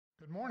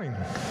Morning.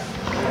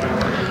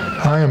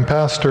 I am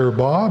Pastor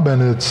Bob, and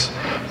it's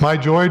my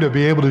joy to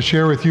be able to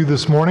share with you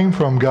this morning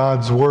from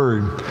God's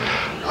Word.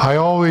 I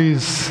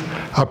always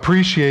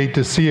appreciate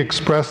to see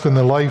expressed in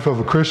the life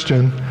of a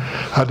Christian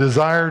a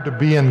desire to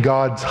be in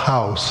God's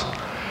house.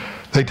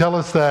 They tell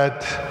us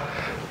that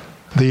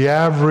the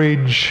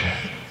average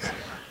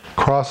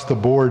across the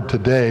board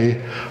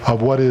today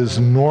of what is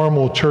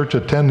normal church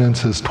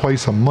attendance is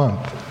twice a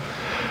month.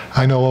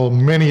 I know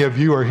many of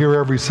you are here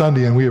every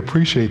Sunday, and we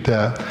appreciate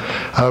that.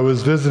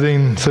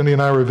 Cindy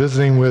and I were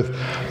visiting with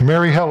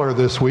Mary Heller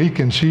this week,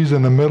 and she's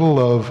in the middle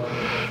of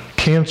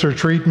cancer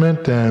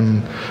treatment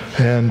and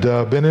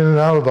been in and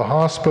out of the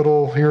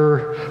hospital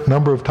here a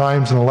number of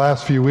times in the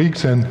last few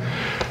weeks, and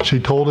she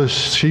told us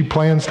she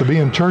plans to be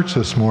in church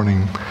this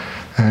morning,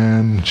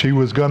 and she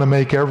was going to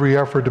make every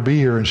effort to be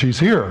here, and she's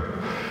here,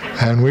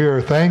 and we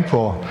are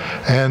thankful.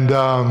 And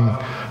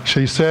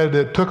she said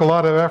it took a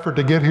lot of effort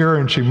to get here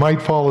and she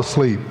might fall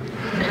asleep.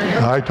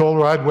 I told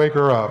her I'd wake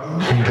her up,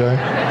 okay?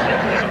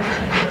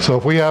 So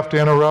if we have to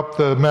interrupt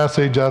the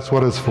message, that's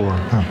what it's for.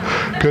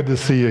 Good to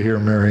see you here,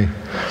 Mary.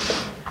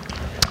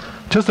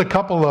 Just a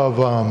couple of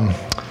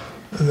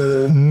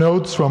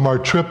notes from our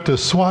trip to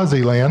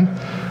Swaziland.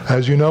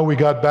 As you know, we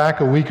got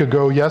back a week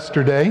ago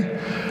yesterday,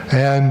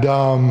 and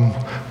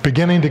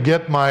beginning to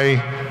get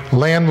my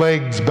land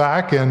legs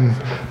back and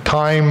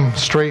time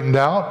straightened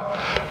out.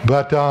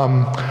 But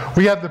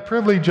we had the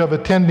privilege of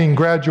attending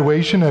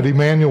graduation at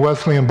Emmanuel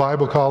Wesleyan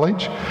Bible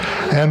College.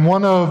 And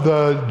one of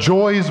the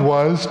joys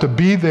was to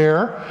be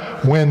there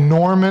when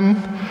Norman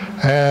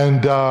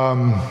and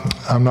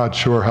I'm not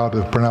sure how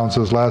to pronounce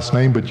his last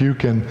name, but you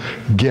can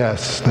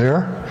guess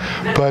there.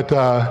 But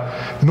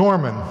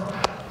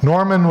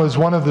Norman was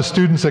one of the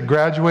students that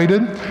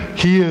graduated.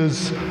 He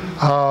is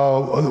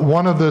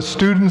one of the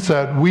students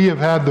that we have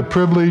had the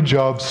privilege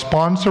of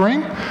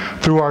sponsoring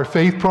through our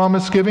Faith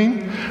Promise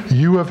Giving.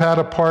 You have had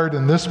a part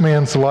in this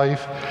man's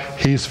life.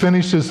 He's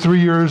finished his 3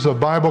 years of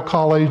Bible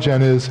college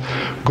and is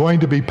going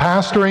to be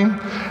pastoring.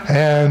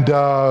 And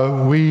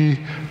we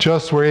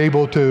just were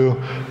able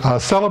to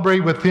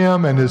celebrate with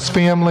him and his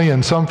family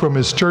and some from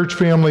his church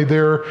family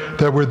there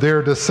that were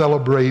there to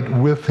celebrate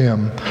with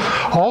him.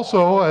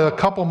 Also, a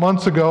couple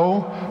months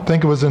ago, I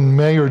think it was in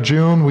May or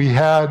June, we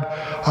had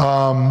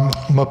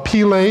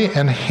Mapile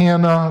and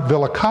Hannah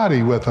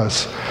Villicati with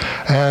us.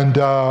 And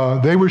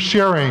they were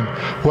sharing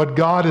what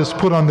God has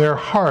put on their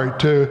heart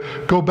to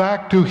go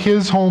back to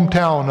his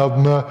hometown of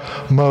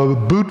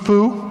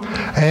Mabutfu.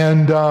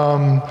 And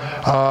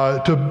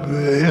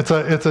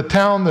it's a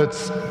town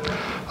that's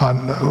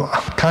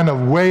kind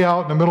of way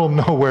out in the middle of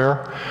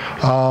nowhere.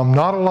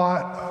 Not a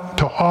lot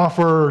to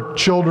offer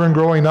children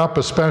growing up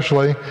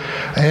especially.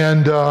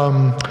 And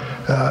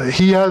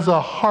he has a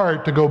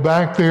heart to go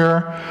back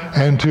there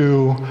and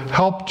to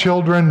help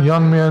children,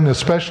 young men,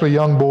 especially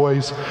young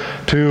boys,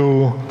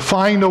 to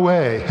find a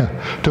way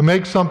to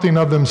make something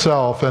of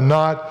themselves and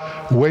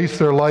not waste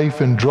their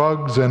life in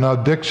drugs and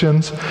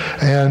addictions.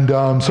 And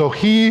so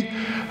he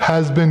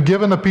has been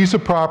given a piece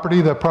of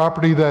property, the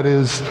property that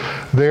is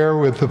there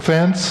with the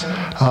fence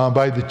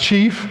by the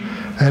chief.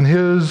 And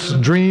his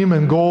dream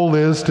and goal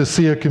is to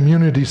see a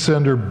community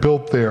center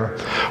built there.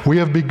 We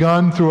have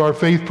begun through our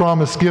Faith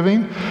Promise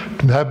Giving,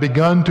 have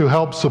begun to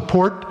help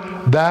support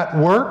that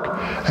work.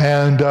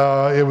 And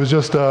it was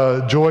just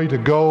a joy to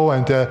go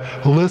and to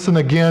listen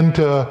again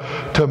to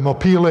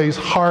Mapile's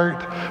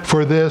heart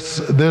for this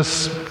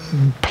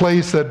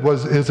place that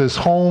is his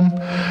home,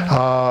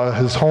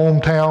 his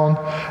hometown,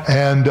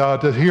 and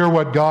to hear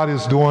what God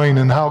is doing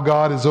and how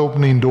God is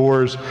opening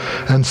doors,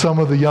 and some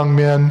of the young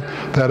men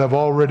that have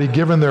already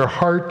given their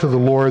heart to the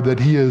Lord that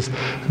he is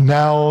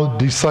now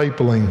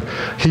discipling.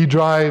 He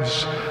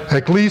drives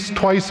at least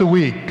twice a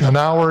week, an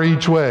hour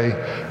each way,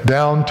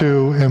 down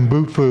to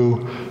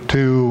Mabutfu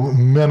to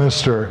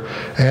minister,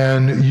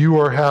 and you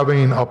are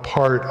having a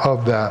part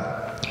of that.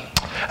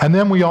 And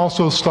then we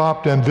also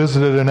stopped and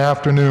visited an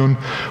afternoon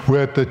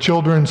with the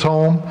children's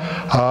home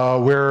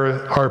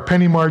where our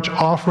Penny March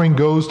offering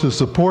goes to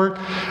support.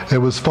 It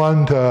was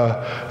fun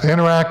to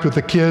interact with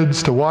the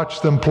kids, to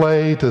watch them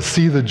play, to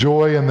see the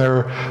joy in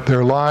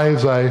their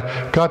lives. I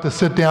got to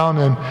sit down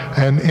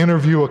and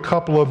interview a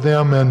couple of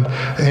them and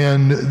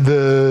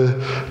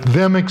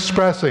them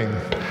expressing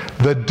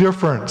the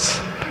difference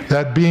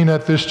that being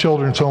at this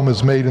children's home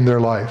has made in their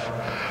life.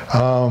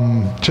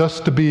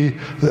 Just to be,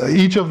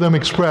 each of them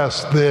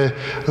expressed the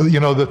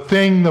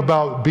thing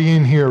about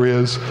being here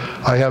is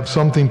I have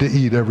something to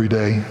eat every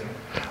day.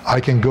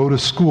 I can go to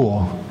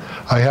school.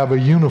 I have a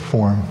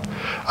uniform.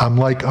 I'm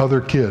like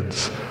other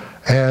kids.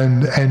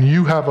 And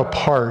you have a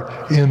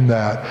part in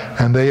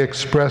that. And they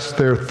express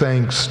their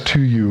thanks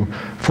to you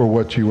for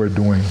what you are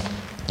doing.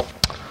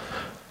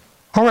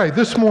 All right,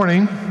 this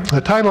morning, the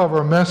title of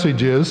our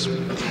message is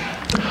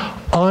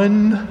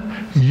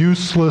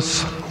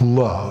Unuseless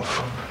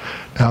Love.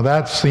 Now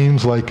that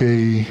seems like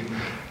a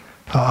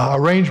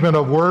arrangement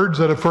of words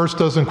that at first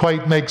doesn't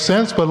quite make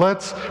sense, but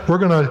we're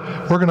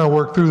gonna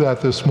work through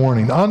that this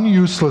morning.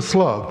 Unuseless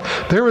love.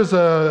 There is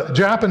a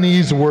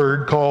Japanese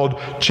word called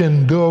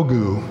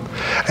chindogu,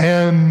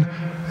 and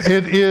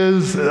it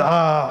is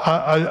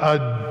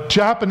a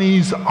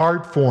Japanese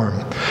art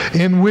form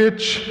in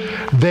which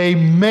they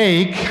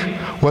make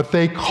what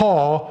they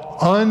call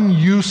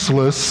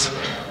unuseless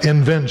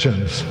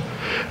inventions.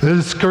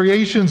 There's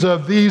creations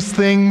of these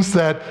things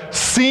that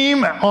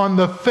seem on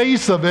the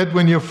face of it,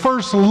 when you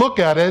first look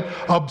at it,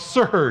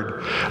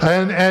 absurd.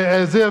 And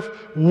as if,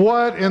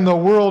 what in the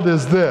world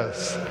is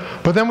this?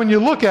 But then when you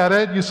look at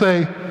it, you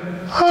say,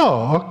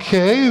 oh,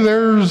 okay,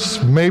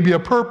 there's maybe a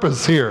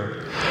purpose here.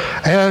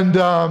 And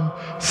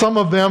some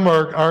of them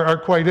are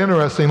quite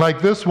interesting.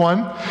 Like this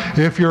one,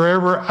 if you're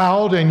ever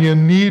out and you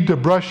need to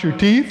brush your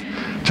teeth,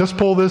 just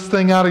pull this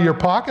thing out of your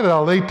pocket, a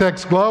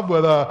latex glove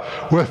with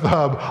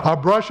a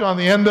brush on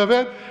the end of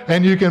it,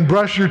 and you can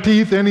brush your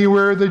teeth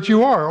anywhere that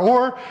you are.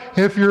 Or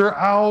if you're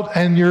out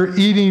and you're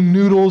eating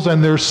noodles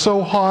and they're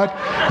so hot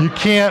you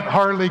can't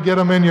hardly get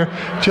them in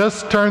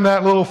just turn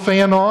that little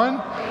fan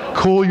on,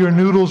 cool your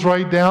noodles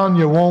right down,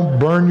 you won't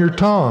burn your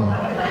tongue.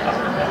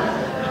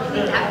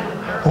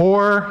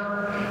 Or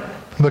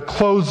the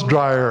clothes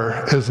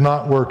dryer is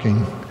not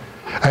working,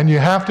 and you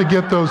have to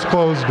get those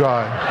clothes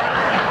dried.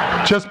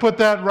 Just put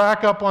that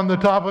rack up on the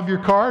top of your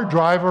car,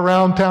 drive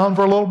around town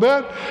for a little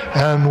bit,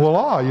 and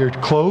voila, your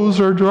clothes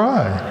are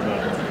dry.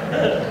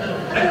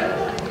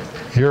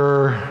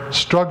 You're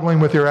struggling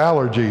with your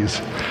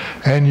allergies,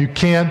 and you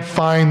can't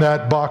find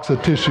that box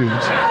of tissues.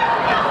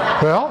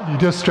 Well, you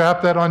just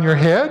strap that on your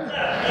head,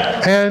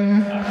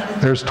 and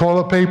there's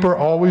toilet paper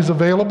always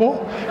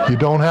available. You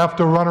don't have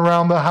to run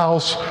around the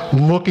house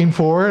looking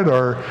for it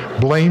or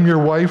blame your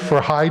wife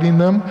for hiding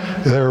them.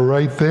 They're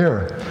right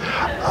there.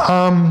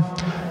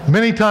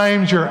 Many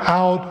times you're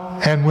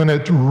out, and when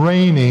it's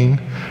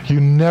raining, you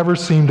never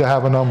seem to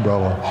have an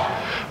umbrella.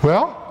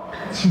 Well,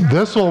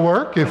 this will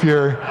work if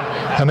you're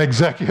an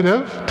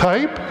executive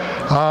type.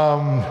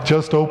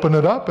 Just open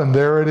it up, and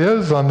there it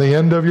is on the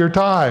end of your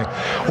tie.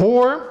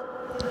 Or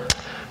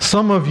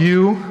some of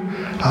you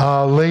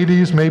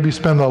ladies maybe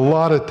spend a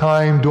lot of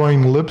time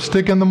doing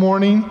lipstick in the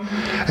morning,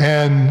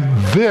 and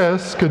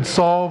this could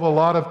solve a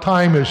lot of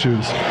time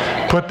issues.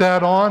 Put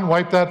that on,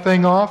 wipe that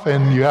thing off,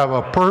 and you have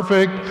a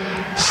perfect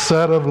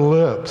set of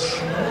lips.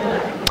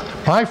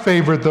 My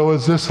favorite, though,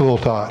 is this little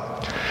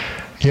tot.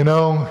 You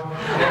know,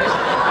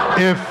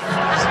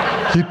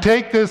 if you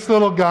take this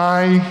little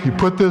guy, you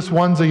put this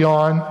onesie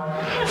on,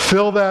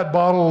 fill that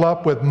bottle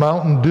up with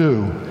Mountain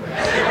Dew,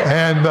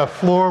 and the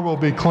floor will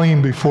be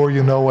clean before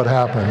you know what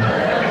happened.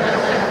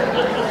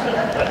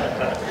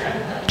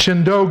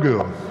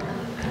 Chindogu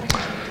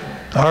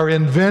are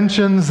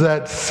inventions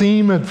that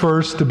seem at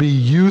first to be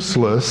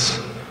useless,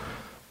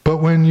 but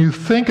when you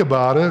think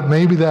about it,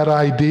 maybe that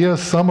idea,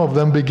 some of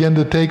them begin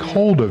to take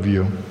hold of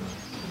you.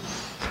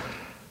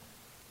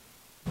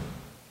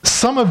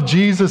 Some of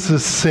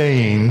Jesus'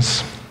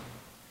 sayings,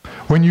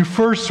 when you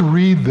first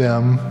read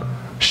them,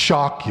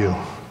 shock you.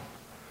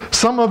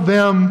 Some of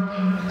them,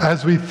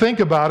 as we think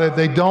about it,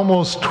 they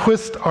almost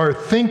twist our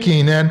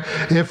thinking. And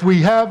if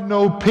we have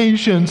no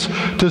patience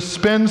to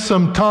spend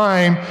some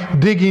time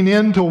digging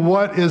into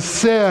what is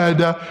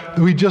said,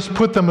 we just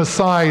put them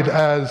aside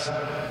as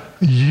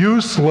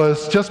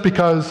useless just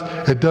because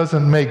it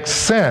doesn't make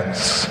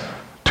sense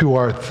to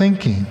our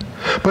thinking.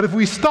 But if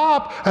we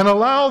stop and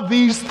allow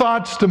these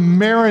thoughts to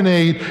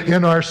marinate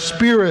in our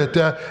spirit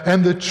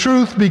and the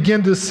truth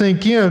begin to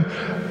sink in,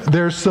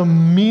 there's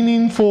some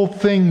meaningful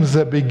things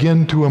that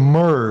begin to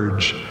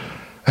emerge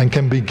and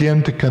can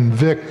begin to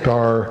convict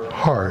our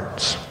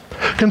hearts.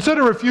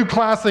 Consider a few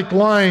classic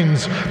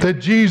lines that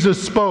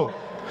Jesus spoke.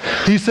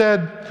 He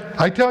said,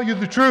 I tell you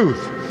the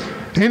truth.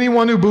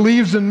 Anyone who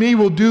believes in me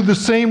will do the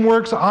same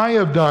works I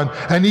have done,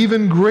 and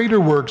even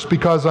greater works,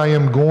 because I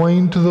am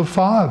going to the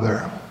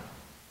Father.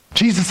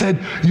 Jesus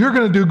said, you're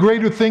going to do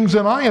greater things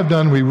than I have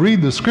done. We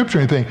read the scripture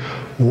and think,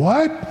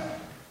 what?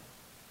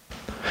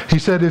 He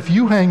said, if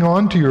you hang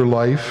on to your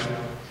life,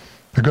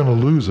 you're going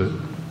to lose it.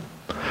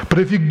 But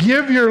if you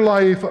give your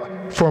life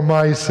for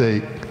my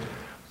sake,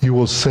 you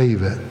will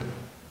save it.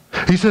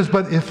 He says,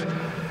 but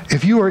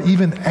if you are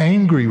even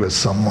angry with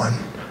someone,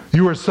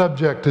 you are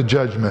subject to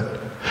judgment.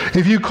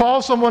 If you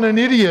call someone an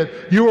idiot,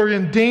 you are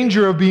in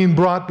danger of being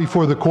brought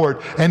before the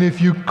court. And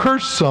if you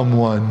curse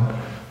someone,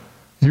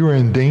 you are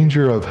in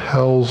danger of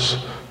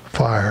hell's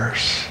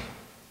fires.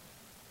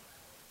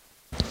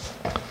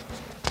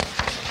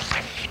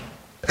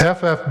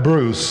 F.F.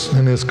 Bruce,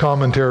 in his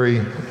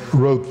commentary,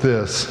 wrote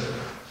this: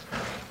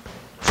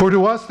 for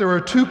to us there are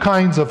two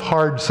kinds of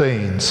hard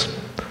sayings.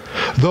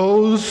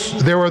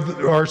 There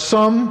are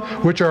some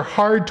which are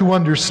hard to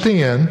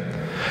understand,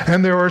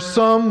 and there are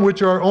some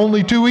which are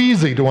only too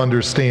easy to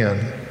understand.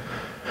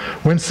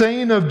 When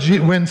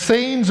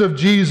sayings of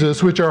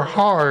Jesus which are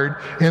hard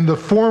in the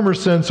former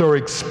sense are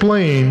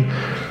explained,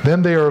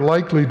 then they are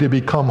likely to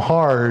become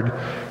hard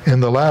in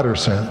the latter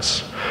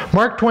sense.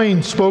 Mark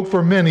Twain spoke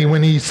for many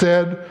when he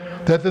said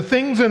that the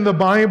things in the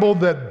Bible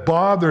that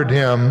bothered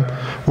him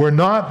were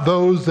not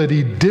those that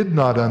he did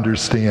not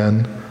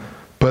understand,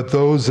 but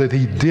those that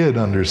he did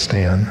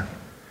understand.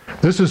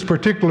 This is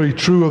particularly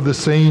true of the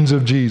sayings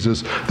of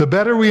Jesus. The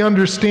better we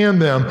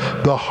understand them,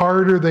 the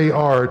harder they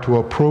are to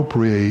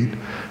appropriate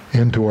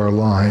into our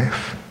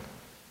life.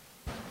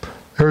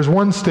 There is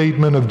one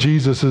statement of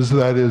Jesus's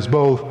that is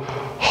both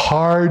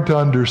hard to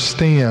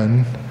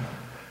understand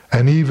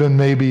and even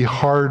maybe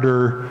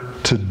harder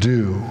to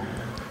do.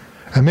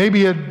 And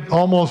maybe it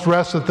almost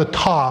rests at the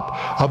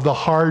top of the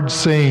hard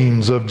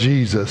sayings of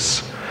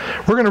Jesus.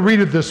 We're going to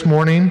read it this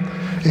morning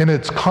in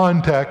its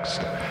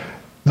context.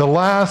 The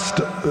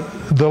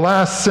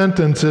last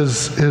sentence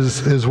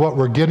is what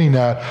we're getting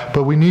at,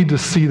 but we need to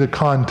see the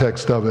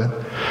context of it.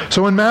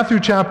 So in Matthew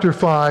chapter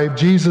 5,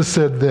 Jesus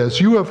said this,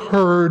 "You have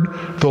heard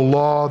the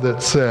law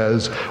that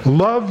says,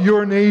 'Love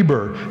your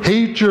neighbor,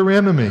 hate your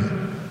enemy.'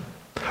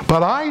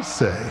 But I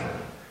say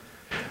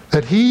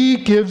that he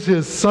gives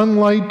his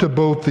sunlight to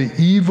both the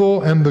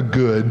evil and the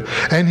good,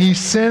 and he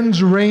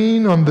sends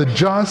rain on the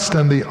just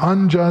and the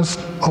unjust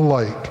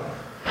alike.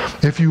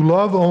 If you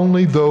love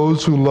only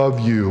those who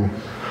love you,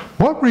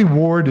 what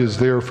reward is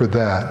there for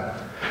that?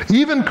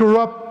 Even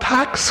corrupt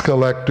tax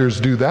collectors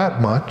do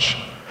that much.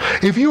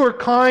 If you are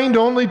kind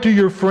only to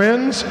your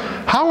friends,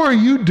 how are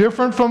you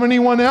different from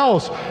anyone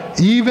else?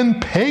 Even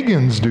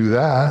pagans do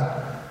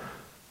that.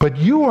 But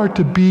you are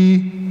to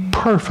be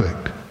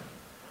perfect,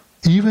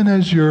 even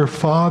as your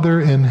Father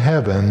in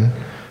heaven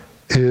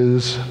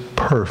is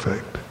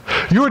perfect."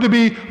 You are to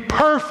be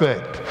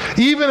perfect,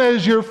 even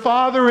as your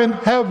Father in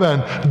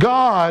heaven,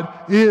 God,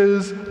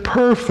 is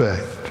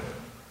perfect.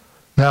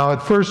 Now,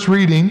 at first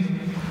reading,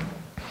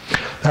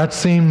 that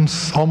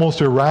seems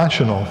almost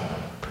irrational.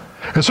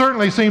 It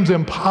certainly seems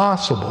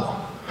impossible.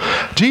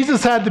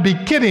 Jesus had to be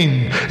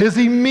kidding. Does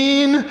he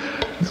mean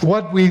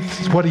what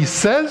he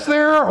says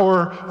there,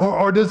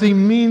 or does he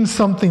mean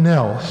something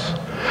else?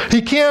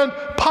 He can't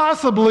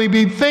possibly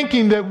be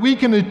thinking that we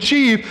can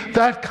achieve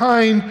that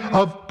kind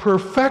of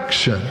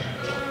perfection.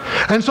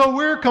 And so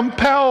we're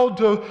compelled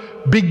to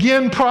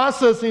begin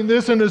processing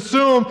this and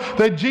assume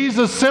that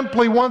Jesus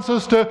simply wants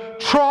us to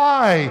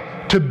try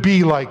to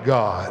be like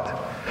God.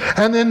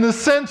 And in the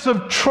sense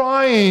of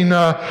trying,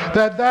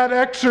 that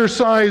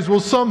exercise will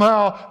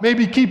somehow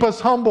maybe keep us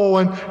humble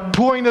and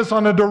point us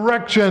on a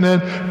direction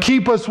and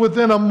keep us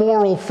within a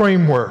moral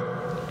framework.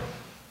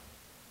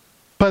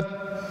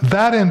 But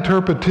that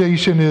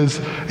interpretation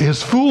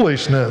is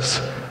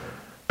foolishness.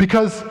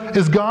 Because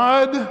is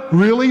God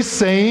really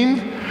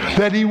saying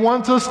that he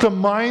wants us to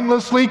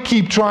mindlessly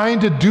keep trying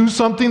to do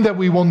something that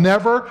we will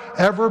never,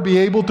 ever be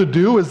able to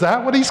do? Is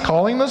that what he's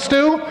calling us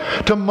to?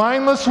 To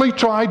mindlessly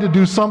try to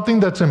do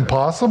something that's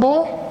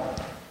impossible?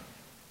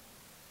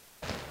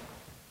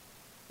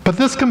 But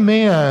this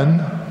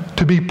command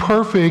to be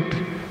perfect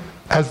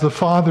as the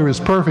Father is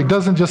perfect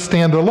doesn't just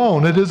stand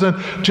alone. It isn't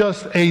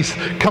just a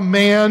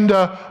command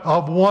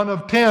of 1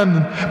 of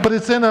 10, but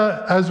it's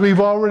as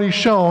we've already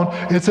shown,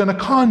 it's in a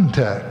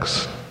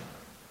context.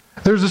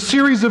 There's a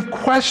series of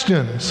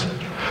questions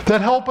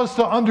that help us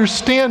to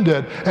understand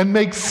it and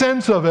make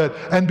sense of it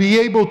and be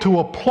able to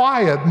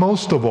apply it,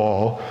 most of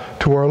all,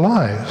 to our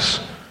lives.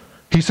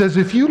 He says,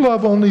 if you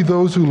love only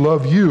those who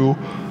love you,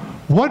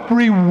 what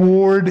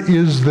reward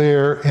is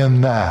there in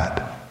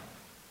that?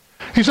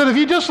 He said, if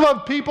you just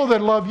love people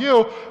that love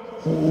you,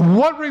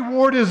 what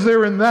reward is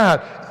there in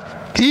that?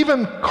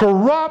 Even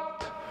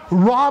corrupt,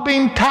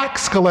 robbing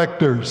tax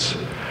collectors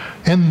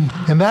in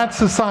that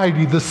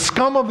society, the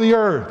scum of the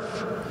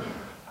earth,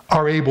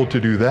 are able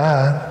to do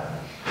that.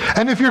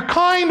 And if you're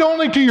kind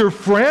only to your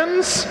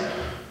friends,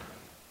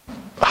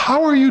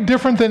 how are you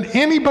different than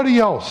anybody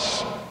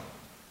else?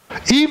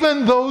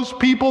 Even those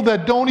people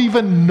that don't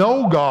even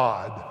know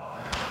God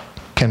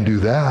can do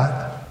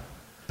that.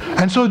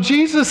 And so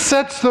Jesus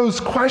sets those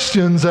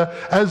questions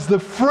as the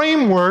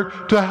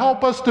framework to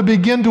help us to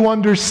begin to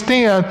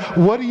understand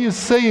what he is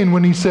saying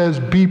when he says,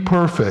 be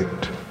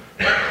perfect.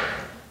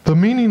 The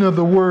meaning of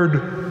the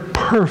word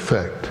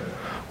perfect.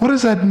 What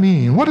does that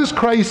mean? What is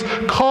Christ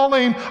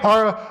calling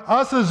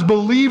us as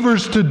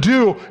believers to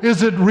do?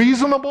 Is it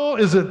reasonable?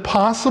 Is it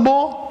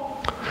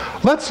possible?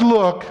 Let's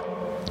look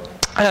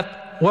at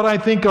what I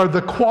think are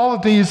the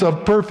qualities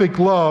of perfect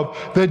love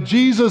that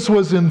Jesus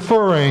was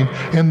inferring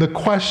in the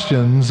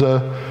questions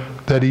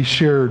that he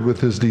shared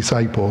with his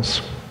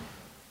disciples.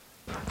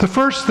 The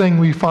first thing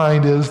we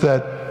find is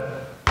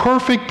that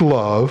perfect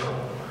love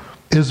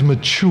is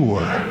mature.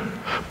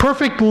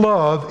 Perfect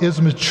love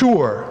is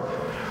mature.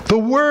 The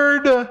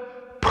word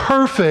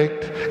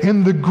perfect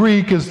in the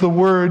Greek is the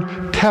word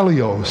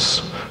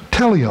teleos.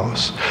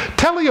 Teleos.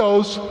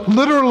 Teleos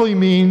literally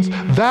means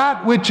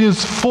that which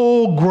is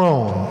full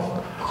grown.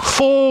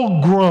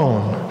 Full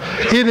grown.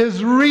 It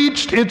has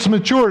reached its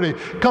maturity.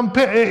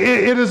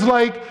 It is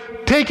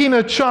like taking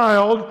a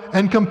child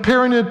and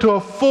comparing it to a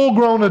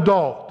full-grown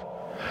adult.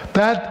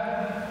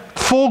 That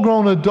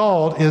full-grown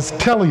adult is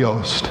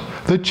teleos.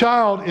 The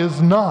child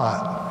is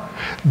not.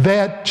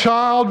 That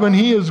child, when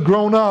he is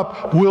grown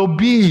up, will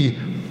be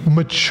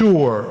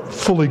mature,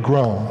 fully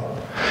grown.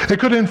 It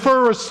could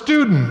infer a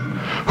student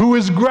who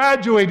is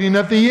graduating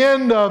at the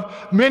end of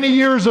many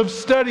years of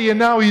study and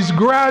now he's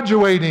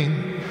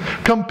graduating,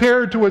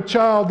 compared to a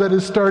child that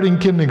is starting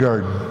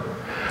kindergarten.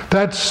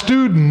 That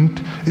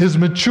student is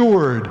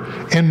matured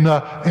in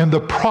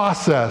the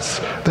process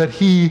that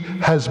he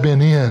has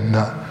been in.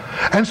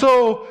 And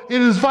so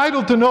it is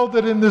vital to note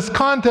that in this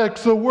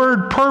context, the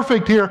word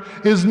perfect here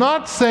is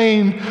not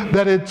saying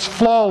that it's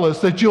flawless,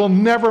 that you'll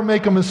never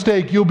make a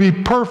mistake. You'll be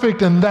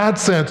perfect in that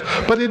sense.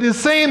 But it is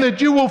saying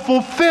that you will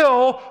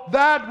fulfill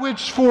that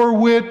for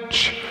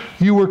which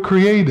you were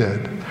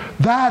created,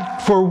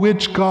 that for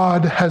which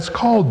God has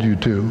called you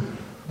to.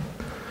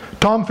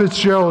 Tom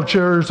Fitzgerald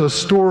shares a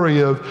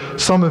story of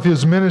some of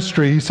his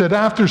ministry. He said,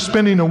 after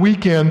spending a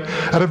weekend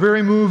at a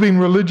very moving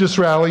religious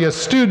rally, a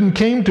student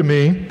came to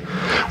me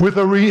with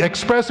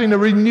expressing a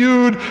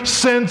renewed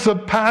sense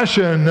of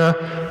passion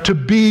to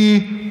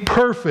be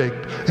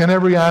perfect in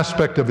every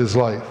aspect of his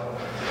life.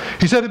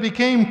 He said it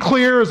became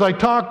clear as I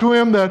talked to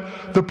him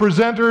that the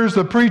presenters,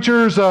 the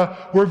preachers,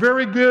 were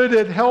very good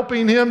at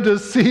helping him to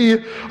see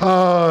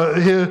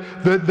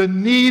the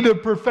need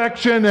of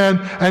perfection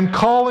and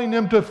calling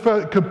him to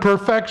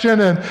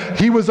perfection. And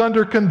he was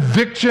under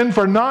conviction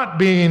for not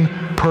being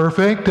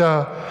perfect.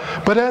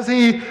 But as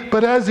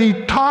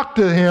he talked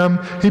to him,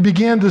 he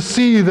began to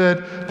see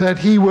that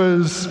he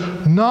was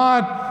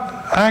not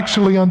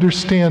actually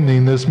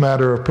understanding this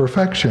matter of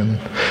perfection.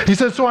 He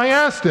said, so I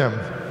asked him,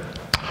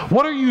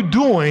 what are you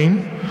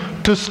doing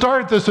to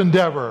start this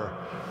endeavor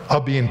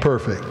of being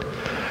perfect?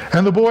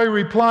 And the boy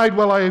replied,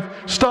 well, I've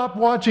stopped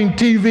watching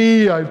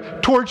TV.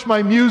 I've torched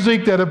my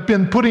music that have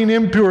been putting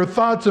impure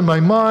thoughts in my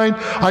mind.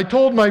 I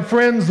told my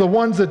friends, the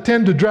ones that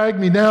tend to drag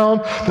me down,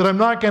 that I'm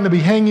not going to be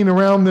hanging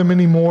around them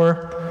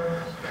anymore.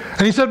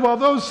 And he said, while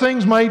those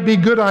things might be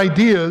good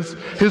ideas,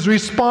 his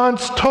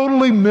response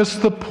totally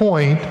missed the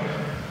point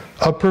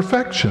of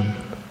perfection.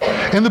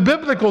 In the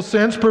biblical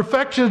sense,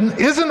 perfection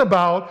isn't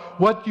about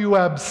what you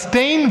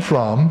abstain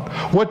from,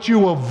 what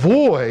you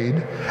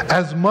avoid,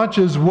 as much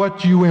as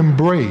what you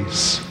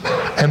embrace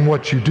and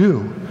what you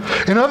do.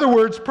 In other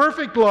words,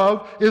 perfect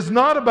love is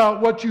not about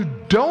what you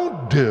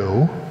don't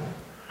do.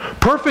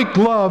 Perfect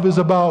love is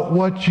about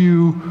what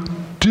you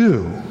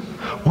do,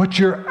 what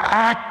you're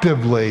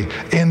actively,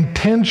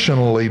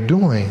 intentionally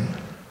doing.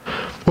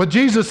 What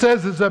Jesus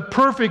says is that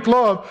perfect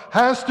love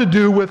has to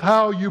do with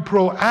how you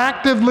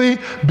proactively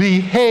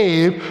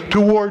behave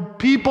toward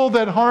people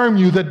that harm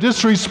you, that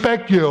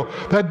disrespect you,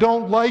 that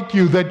don't like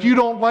you, that you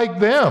don't like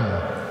them.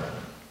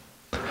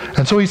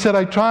 And so he said,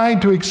 I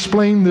tried to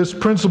explain this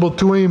principle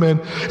to him,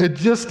 and it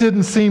just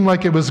didn't seem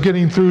like it was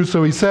getting through.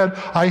 So he said,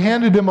 I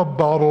handed him a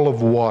bottle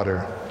of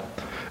water.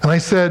 And I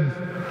said,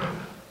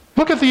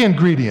 look at the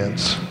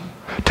ingredients.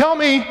 Tell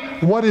me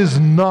what is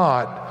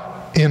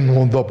not in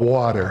the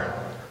water.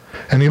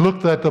 And he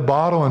looked at the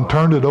bottle and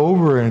turned it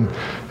over, and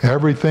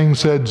everything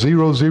said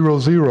 000. He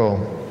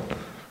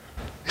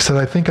said,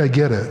 I think I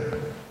get it.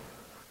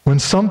 When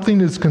something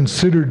is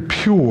considered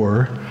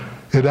pure,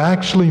 it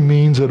actually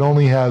means it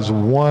only has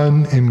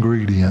one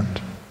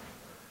ingredient.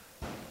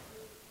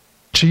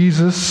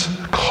 Jesus'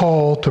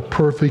 call to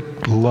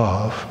perfect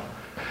love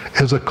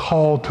is a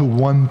call to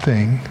one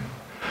thing: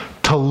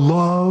 to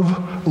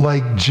love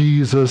like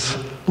Jesus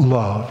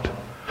loved,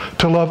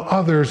 to love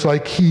others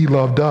like he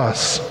loved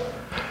us.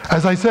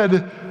 As I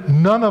said,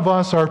 none of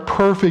us are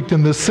perfect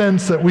in the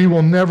sense that we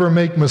will never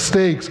make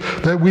mistakes,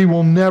 that we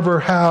will never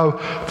have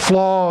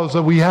flaws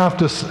that we have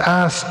to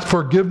ask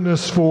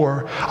forgiveness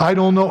for. I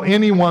don't know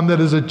anyone that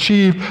has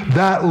achieved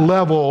that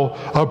level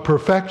of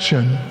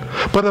perfection.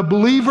 But a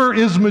believer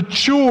is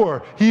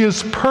mature. He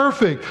is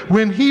perfect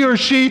when he or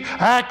she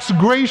acts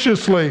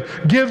graciously,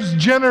 gives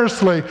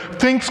generously,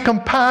 thinks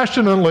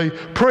compassionately,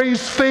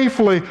 prays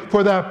faithfully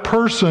for that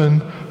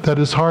person that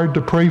is hard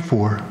to pray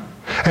for.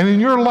 And in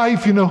your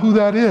life, you know who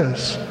that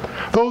is.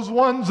 Those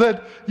ones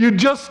that you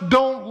just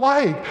don't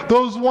like.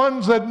 Those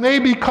ones that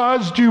maybe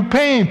caused you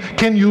pain.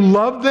 Can you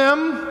love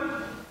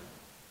them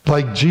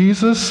like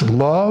Jesus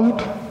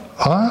loved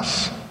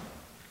us?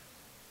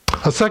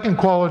 A second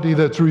quality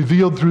that's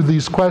revealed through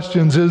these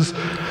questions is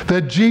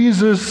that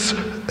Jesus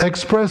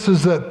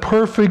expresses that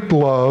perfect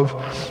love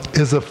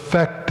is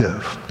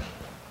effective.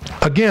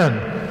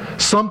 Again,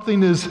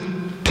 something is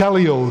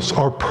teleos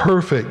or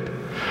perfect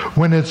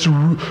when it's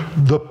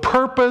the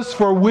purpose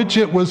for which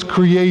it was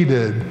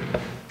created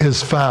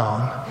is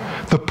found.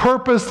 The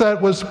purpose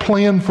that was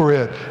planned for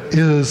it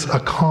is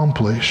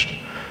accomplished.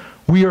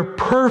 We are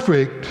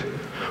perfect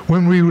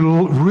when we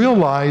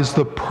realize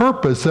the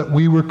purpose that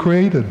we were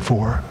created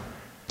for.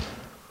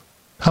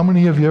 How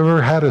many of you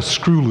ever had a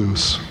screw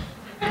loose?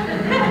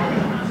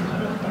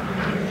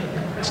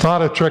 It's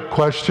not a trick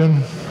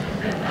question.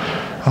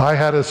 I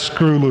had a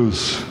screw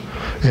loose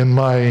in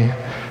my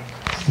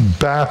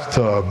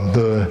bathtub,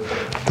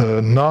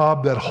 the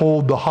knob that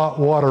hold the hot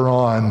water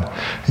on.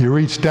 You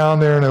reach down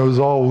there and it was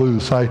all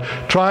loose. I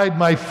tried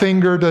my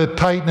finger to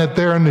tighten it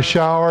there in the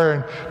shower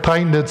and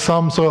tightened it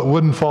some so it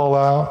wouldn't fall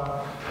out.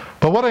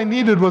 But what I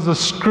needed was a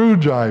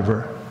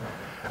screwdriver.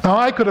 Now,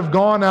 I could have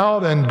gone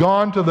out and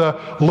gone to the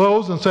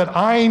Lowe's and said,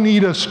 I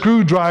need a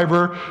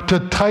screwdriver to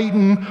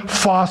tighten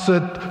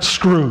faucet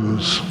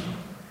screws.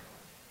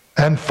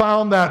 And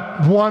found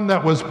that one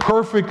that was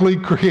perfectly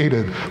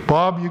created.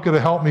 Bob, you could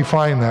have helped me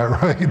find that,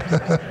 right?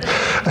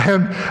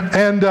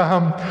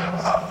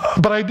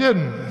 But I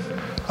didn't.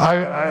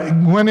 I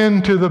went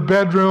into the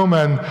bedroom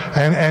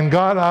and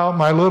got out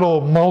my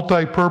little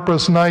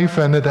multi-purpose knife,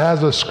 and it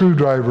has a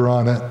screwdriver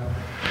on it,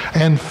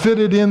 and fit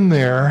it in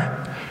there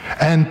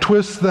and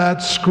twist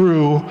that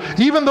screw.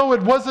 Even though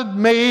it wasn't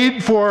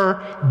made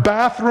for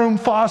bathroom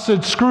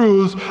faucet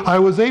screws, I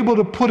was able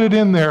to put it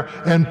in there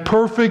and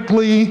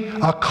perfectly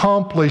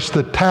accomplish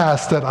the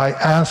task that I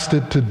asked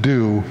it to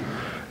do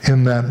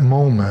in that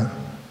moment.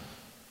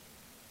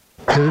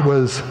 It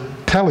was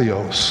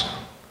teleos.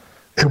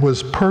 It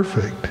was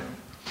perfect.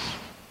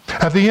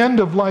 At the end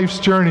of life's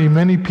journey,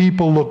 many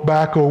people look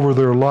back over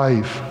their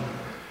life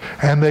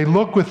and they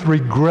look with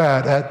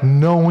regret at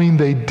knowing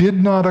they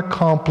did not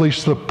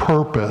accomplish the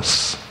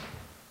purpose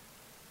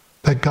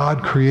that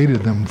God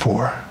created them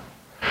for.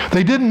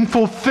 They didn't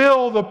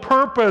fulfill the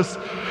purpose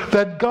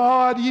that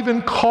God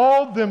even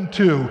called them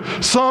to.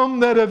 Some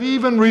that have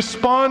even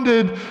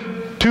responded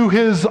to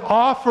His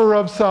offer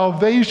of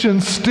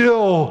salvation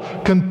still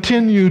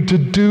continue to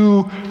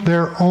do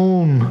their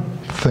own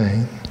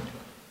thing.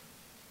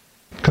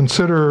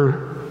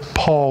 Consider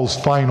Paul's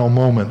final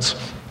moments.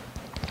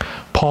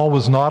 Paul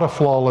was not a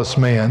flawless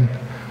man.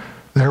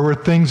 There were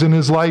things in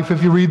his life,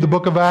 if you read the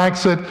book of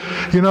Acts, that,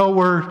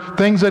 were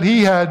things that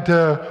he had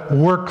to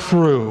work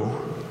through.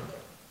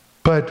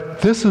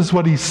 But this is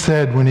what he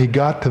said when he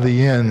got to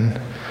the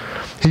end.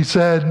 He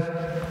said,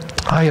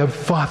 I have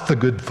fought the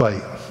good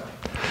fight.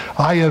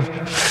 I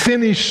have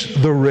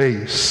finished the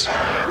race,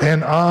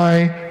 and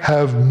I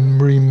have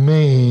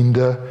remained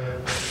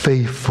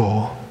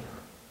faithful.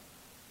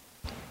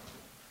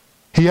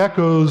 He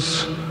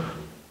echoes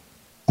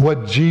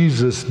what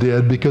Jesus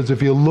did, because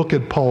if you look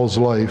at Paul's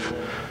life,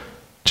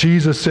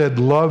 Jesus said,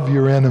 love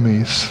your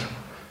enemies.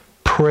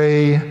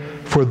 Pray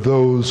for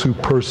those who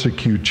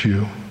persecute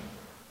you.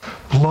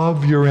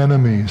 Love your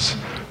enemies.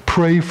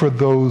 Pray for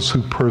those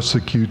who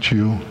persecute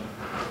you.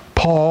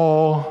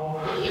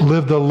 Paul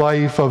lived a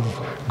life of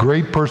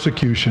great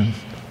persecution.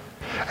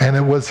 And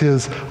it was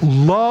his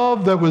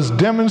love that was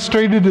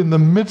demonstrated in the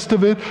midst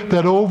of it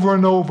that over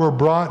and over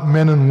brought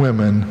men and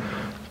women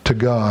to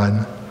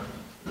God.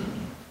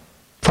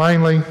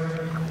 Finally,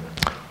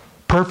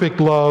 perfect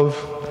love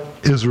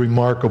is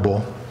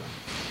remarkable.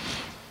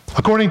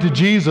 According to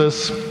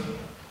Jesus,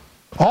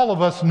 all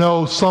of us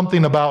know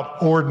something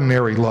about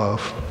ordinary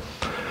love.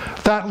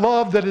 That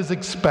love that is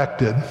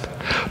expected.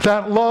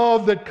 That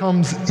love that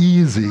comes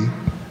easy.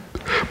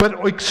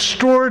 But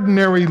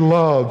extraordinary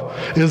love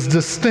is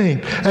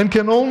distinct and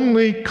can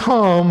only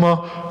come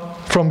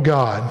from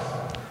God.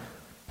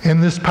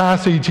 In this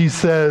passage, he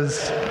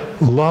says,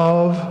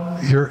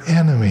 love your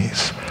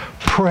enemies.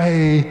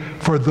 Pray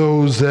for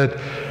those that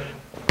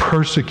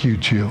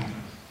persecute you.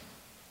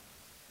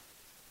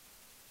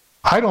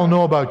 I don't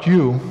know about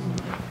you,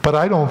 but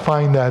I don't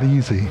find that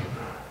easy.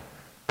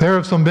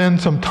 There have been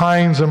some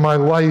times in my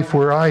life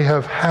where I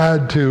have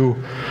had to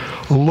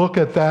look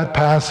at that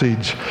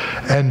passage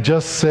and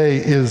just say,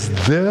 is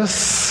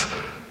this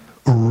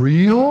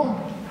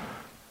real?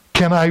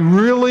 Can I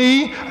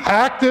really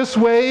act this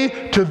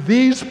way to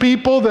these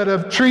people that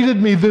have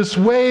treated me this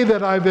way,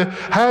 that I've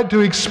had to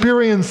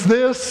experience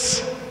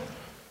this?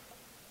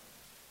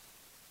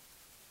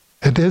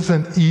 It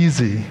isn't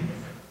easy,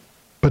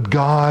 but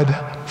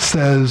God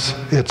says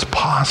it's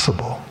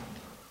possible.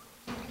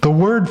 The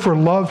word for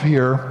love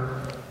here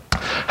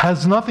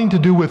has nothing to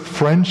do with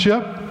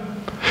friendship.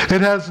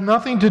 It has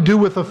nothing to do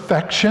with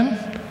affection.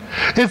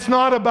 It's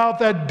not about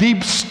that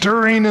deep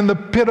stirring in the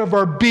pit of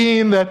our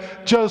being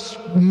that just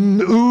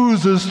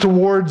oozes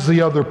towards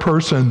the other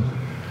person.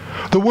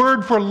 The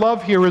word for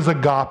love here is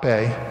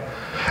agape.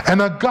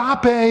 And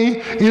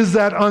agape is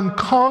that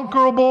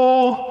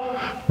unconquerable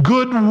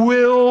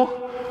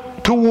goodwill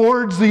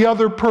towards the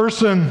other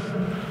person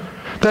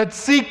that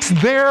seeks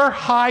their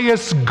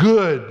highest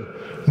good,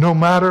 no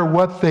matter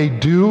what they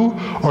do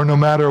or no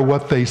matter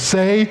what they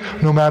say,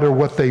 no matter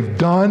what they've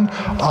done.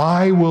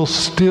 I will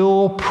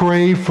still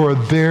pray for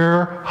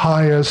their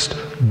highest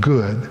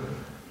good.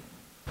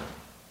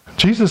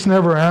 Jesus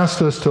never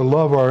asked us to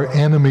love our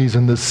enemies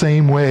in the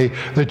same way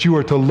that you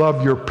are to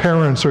love your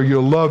parents or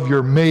you love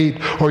your mate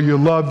or you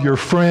love your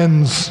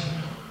friends.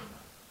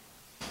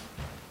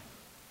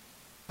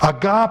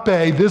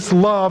 Agape, this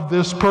love,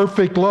 this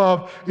perfect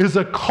love, is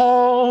a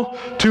call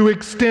to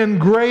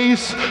extend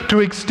grace,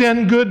 to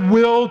extend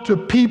goodwill to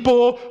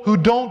people who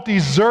don't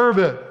deserve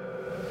it.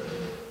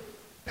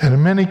 And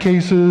in many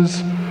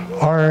cases,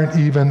 aren't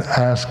even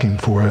asking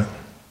for it.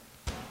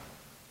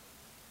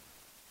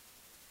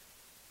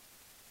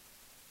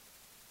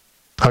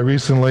 I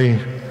recently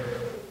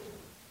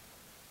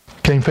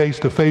came face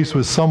to face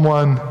with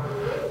someone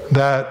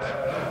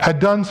that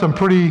had done some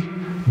pretty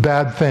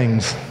bad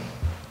things.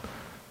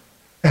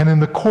 And in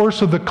the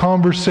course of the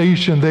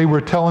conversation, they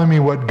were telling me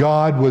what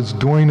God was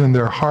doing in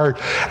their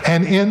heart.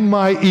 And in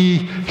my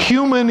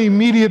human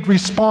immediate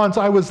response,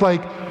 I was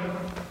like,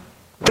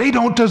 they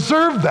don't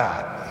deserve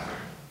that.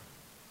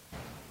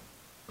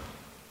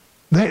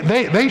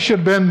 They should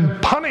have been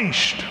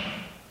punished.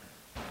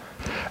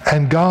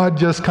 And God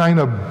just kind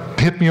of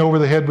hit me over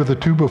the head with a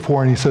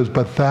 2x4, and he says,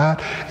 but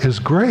that is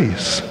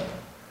grace.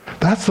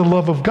 That's the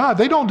love of God.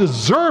 They don't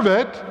deserve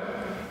it.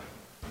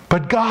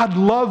 But God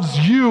loves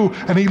you,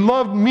 and he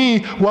loved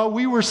me while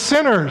we were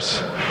sinners,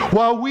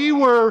 while we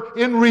were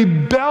in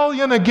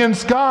rebellion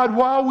against God,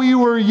 while we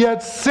were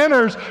yet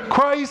sinners.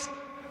 Christ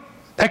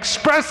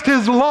expressed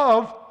his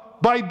love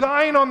by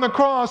dying on the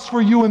cross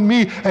for you and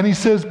me. And he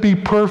says, be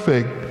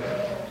perfect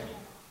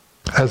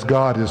as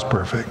God is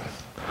perfect.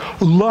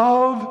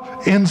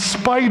 Love in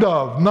spite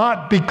of,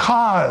 not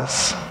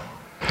because.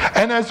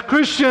 And as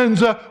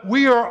Christians,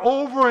 we are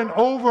over and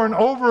over and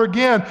over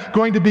again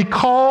going to be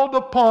called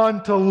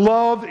upon to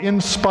love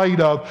in spite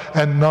of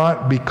and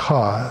not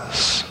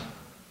because.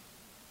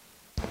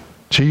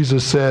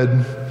 Jesus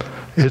said,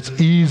 it's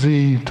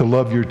easy to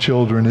love your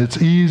children.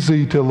 It's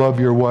easy to love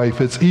your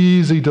wife. It's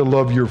easy to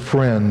love your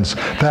friends.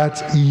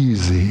 That's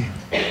easy.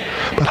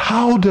 But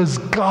how does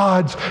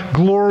God's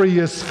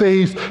glorious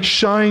face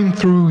shine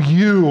through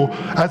you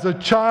as a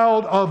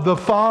child of the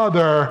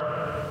Father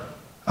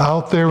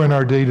out there in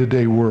our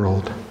day-to-day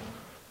world?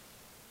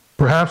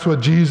 Perhaps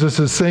what Jesus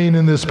is saying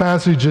in this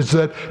passage is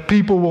that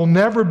people will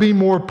never be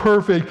more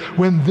perfect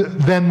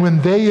than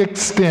when they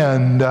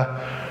extend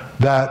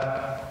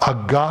that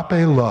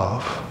agape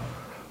love,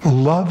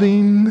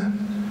 loving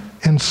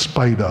in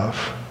spite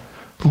of,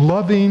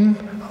 loving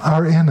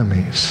our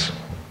enemies.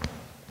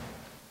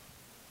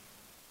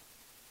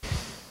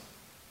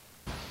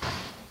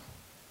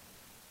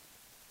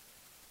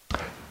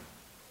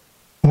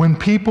 When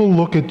people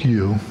look at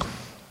you,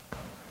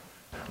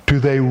 do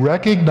they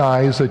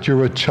recognize that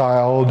you're a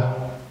child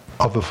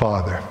of the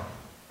Father?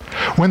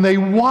 When they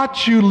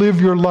watch you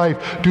live your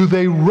life, do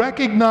they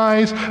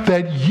recognize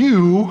that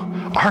you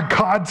are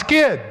God's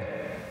kid?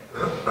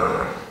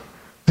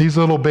 These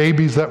little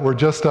babies that were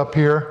just up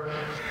here,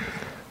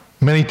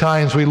 many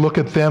times we look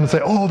at them and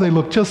say, oh, they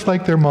look just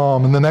like their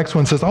mom. And the next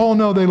one says, oh,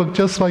 no, they look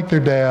just like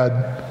their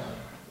dad.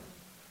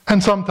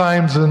 And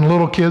sometimes in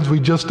little kids we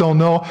just don't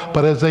know,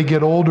 but as they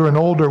get older and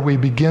older, we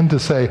begin to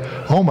say,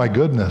 oh my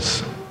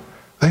goodness,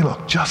 they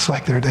look just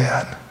like their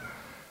dad.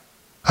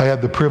 I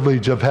had the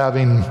privilege of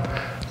having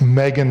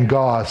Megan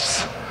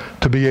Goss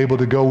to be able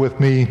to go with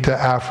me to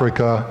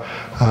Africa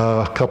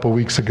a couple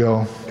weeks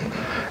ago.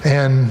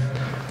 And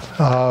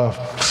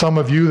some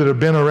of you that have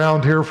been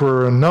around here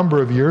for a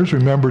number of years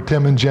remember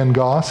Tim and Jen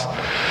Goss.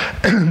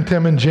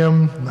 Tim and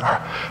Jim,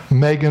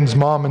 Megan's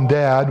mom and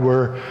dad,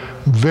 were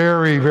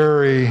very,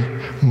 very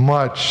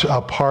much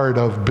a part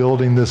of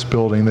building this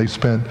building. They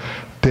spent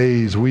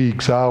days,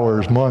 weeks,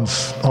 hours,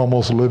 months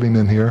almost living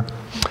in here.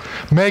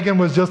 Megan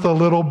was just a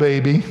little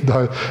baby,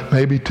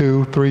 maybe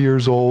 2, 3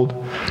 years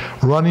old,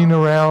 running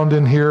around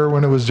in here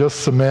when it was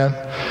just cement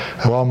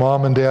while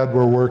mom and dad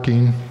were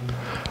working.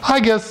 I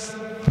guess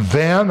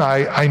then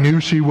I knew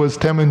she was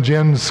Tim and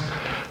Jen's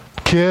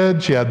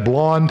kid. She had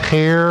blonde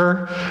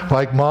hair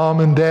like mom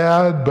and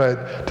dad,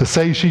 but to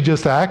say she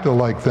just acted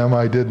like them,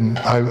 I don't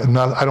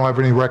have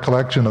any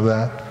recollection of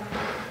that.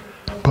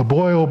 But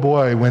boy, oh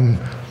boy, when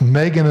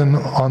Megan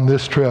on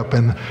this trip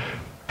and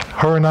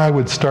her and I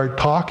would start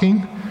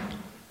talking,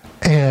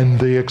 and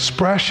the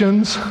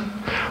expressions,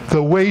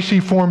 the way she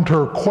formed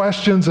her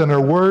questions and her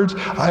words,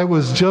 I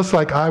was just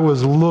like I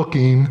was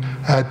looking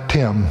at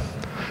Tim.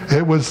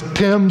 It was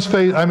Tim's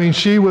face. I mean,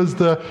 she was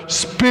the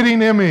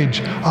spitting image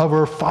of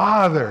her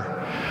father.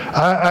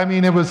 I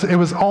mean, it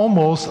was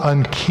almost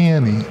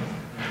uncanny.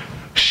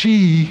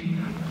 She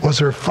was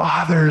her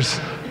father's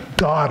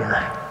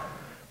daughter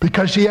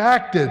because she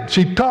acted,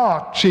 she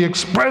talked, she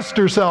expressed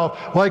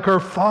herself like her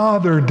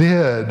father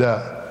did.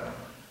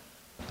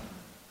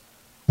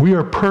 We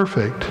are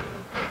perfect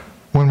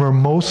when we're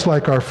most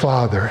like our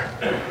Father.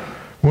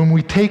 When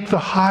we take the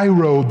high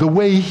road, the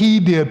way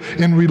he did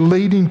in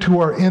relating to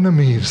our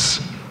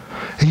enemies.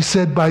 He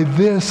said, by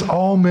this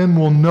all men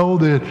will know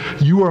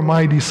that you are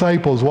my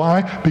disciples.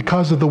 Why?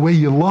 Because of the way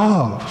you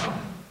love.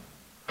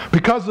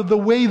 Because of the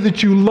way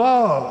that you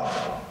love.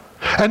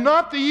 And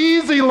not the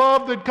easy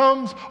love that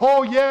comes,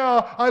 oh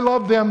yeah, I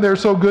love them, they're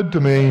so good to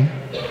me.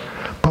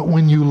 But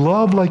when you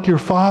love like your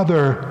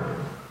Father,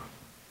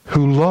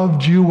 who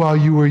loved you while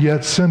you were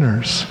yet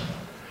sinners,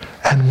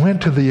 and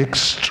went to the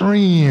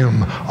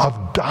extreme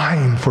of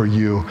dying for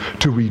you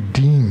to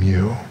redeem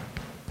you.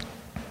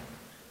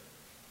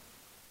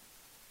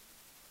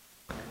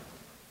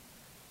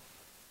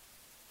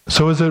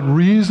 So is it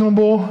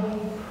reasonable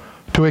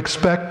to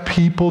expect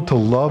people to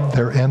love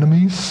their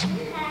enemies?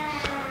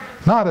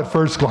 Not at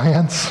first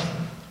glance,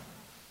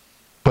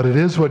 but it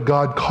is what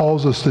God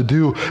calls us to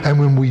do, and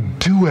when we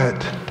do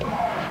it,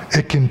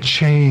 it can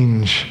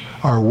change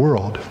our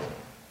world.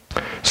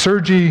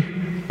 Sergei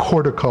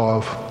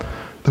Kordakov,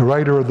 the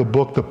writer of the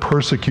book The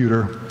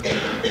Persecutor,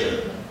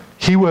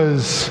 he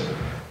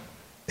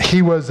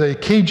He was a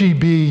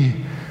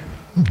KGB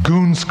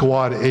goon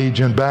squad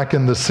agent back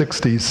in the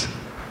 60s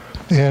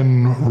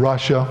in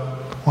Russia,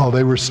 while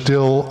they were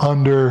still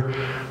under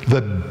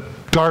the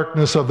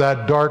darkness of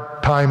that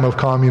dark time of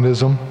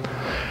communism.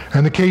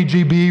 And the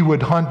KGB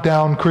would hunt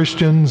down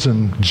Christians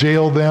and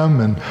jail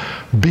them and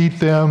beat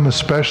them,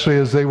 especially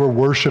as they were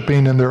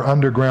worshiping in their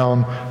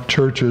underground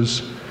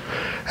churches.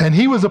 And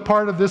he was a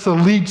part of this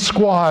elite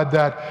squad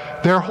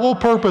that their whole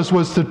purpose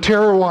was to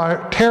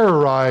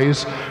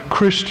terrorize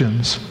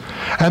Christians.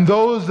 And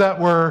those that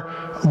were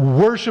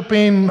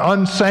worshiping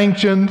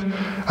unsanctioned,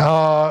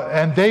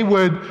 and they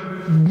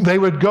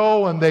would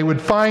go and they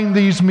would find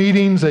these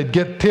meetings, they'd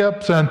get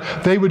tips, and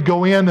they would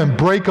go in and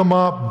break them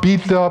up,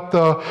 beat up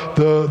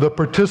the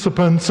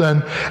participants.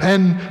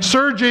 And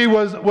Sergei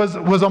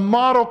was a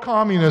model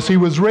communist. He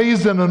was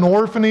raised in an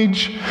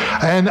orphanage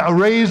and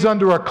raised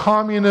under a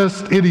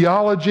communist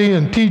ideology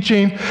and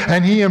teaching,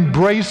 and he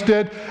embraced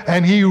it,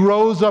 and he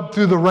rose up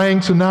through the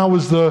ranks and now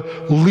was the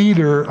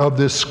leader of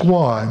this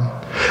squad.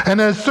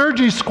 And as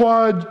Sergei's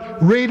squad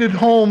raided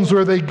homes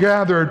where they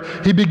gathered,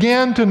 he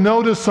began to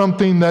notice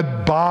something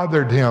that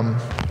bothered him.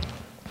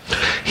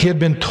 He had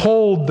been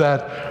told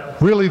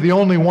that really the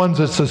only ones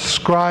that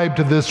subscribed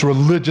to this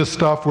religious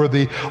stuff were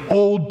the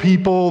old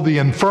people, the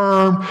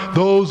infirm,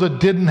 those that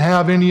didn't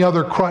have any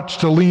other crutch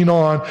to lean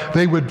on.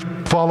 They would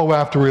follow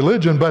after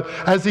religion. But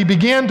as he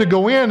began to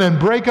go in and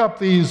break up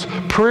these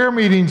prayer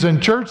meetings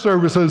and church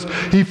services,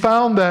 he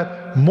found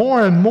that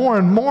more and more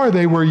and more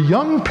they were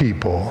young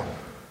people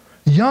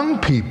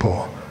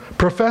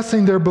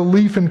professing their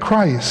belief in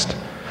Christ.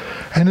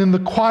 And in the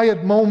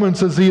quiet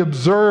moments as he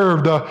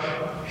observed,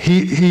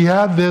 he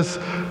had this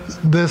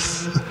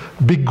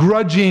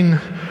begrudging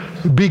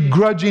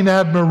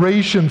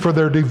admiration for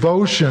their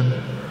devotion.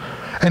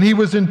 And he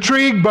was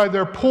intrigued by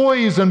their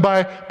poise and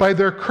by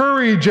their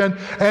courage, and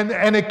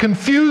it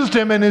confused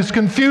him, and his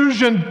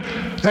confusion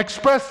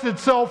expressed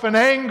itself in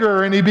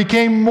anger, and he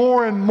became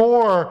more and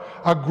more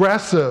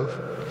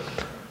aggressive.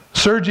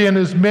 Sergei and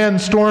his men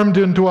stormed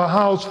into a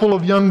house full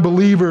of young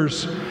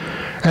believers,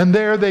 and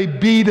there they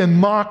beat and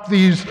mocked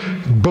these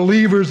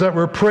believers that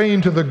were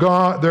praying to their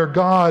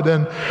God.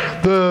 And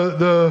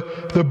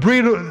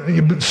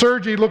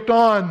Sergei looked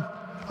on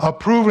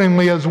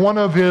approvingly as one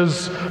of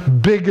his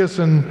biggest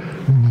and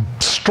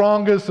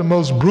strongest and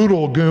most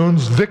brutal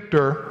goons,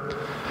 Victor,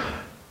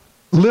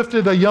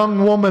 lifted a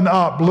young woman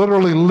up,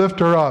 literally lift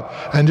her up,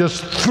 and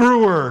just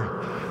threw her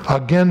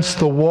against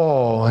the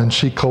wall, and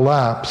she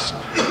collapsed.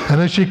 And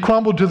as she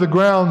crumbled to the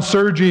ground,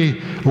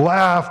 Sergei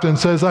laughed and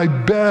says, "I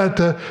bet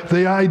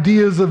the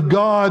ideas of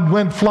God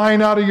went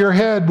flying out of your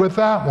head with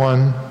that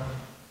one."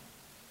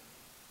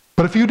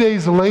 But a few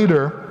days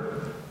later,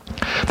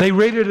 they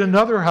raided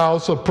another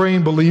house of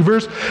praying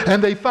believers,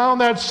 and they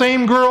found that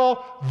same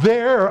girl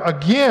there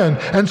again.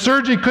 And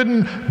Sergei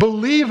couldn't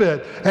believe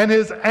it, and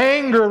his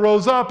anger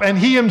rose up, and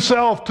he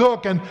himself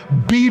took and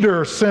beat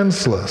her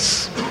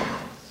senseless.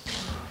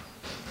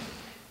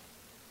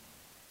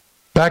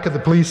 Back at the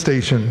police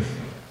station,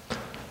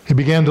 he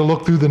began to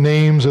look through the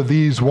names of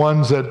these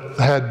ones that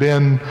had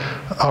been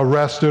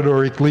arrested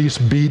or at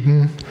least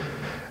beaten,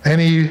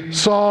 and he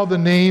saw the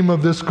name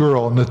of this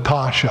girl,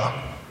 Natasha.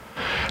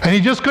 And he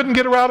just couldn't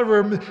get her out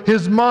of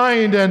his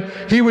mind, and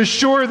he was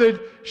sure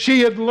that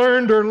she had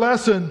learned her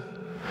lesson.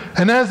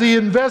 And as he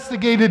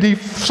investigated, he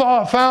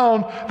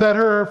found that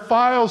her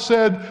file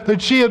said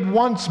that she had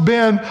once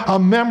been a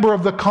member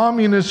of the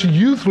Communist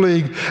Youth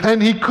League,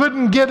 and he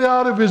couldn't get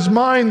out of his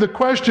mind the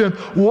question,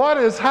 what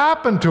has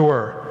happened to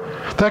her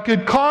that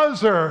could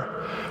cause her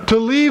to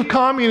leave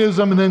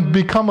communism and then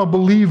become a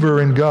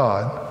believer in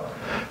God?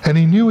 And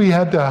he knew he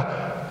had to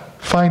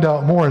find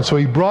out more, and so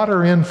he brought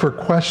her in for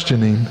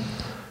questioning.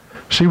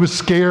 She was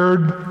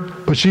scared,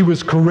 but she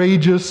was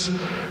courageous.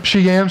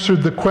 She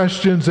answered the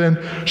questions, and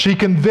she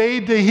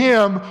conveyed to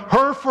him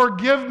her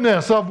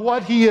forgiveness of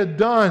what he had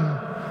done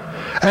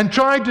and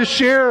tried to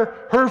share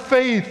her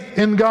faith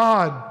in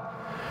God.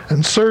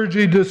 And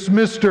Sergei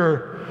dismissed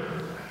her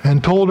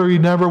and told her he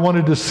never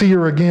wanted to see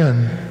her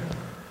again.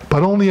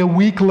 But only a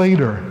week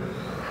later,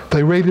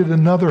 they raided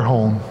another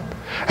home,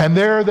 and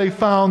there they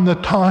found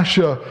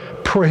Natasha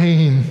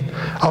praying,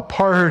 a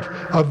part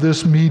of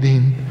this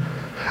meeting.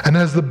 And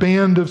as the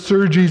band of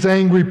Sergei's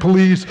angry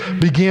police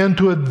began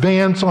to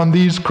advance on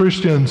these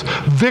Christians,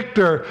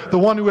 Victor, the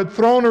one who had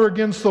thrown her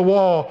against the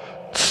wall,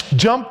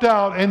 jumped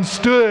out and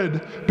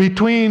stood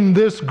between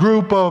this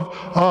group of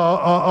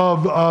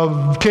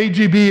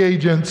KGB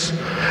agents,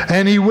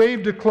 and he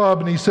waved a club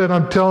and he said,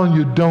 "I'm telling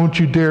you, don't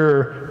you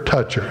dare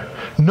touch her.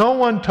 No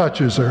one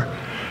touches her.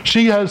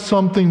 She has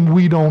something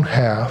we don't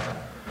have."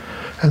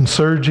 And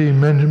Sergei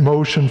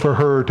motioned for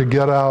her to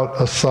get out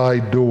a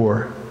side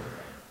door.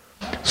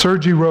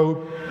 Sergei wrote,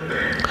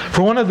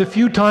 "For one of the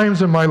few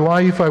times in my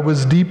life I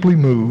was deeply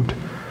moved.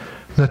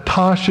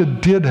 Natasha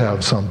did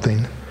have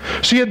something.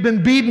 She had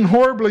been beaten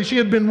horribly. She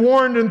had been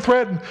warned and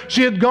threatened.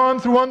 She had gone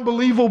through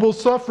unbelievable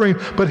suffering.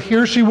 But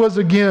here she was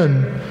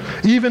again.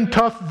 Even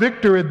tough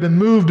Victor had been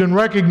moved and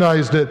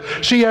recognized it.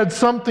 She had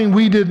something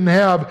we didn't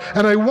have.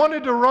 And I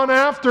wanted to run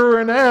after her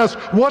and ask,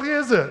 what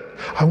is it?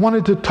 I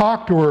wanted to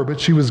talk to her, but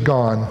she was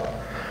gone.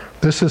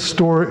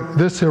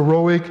 This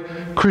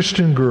heroic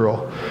Christian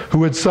girl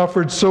who had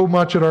suffered so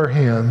much at our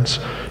hands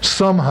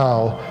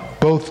somehow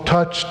both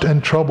touched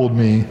and troubled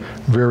me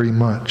very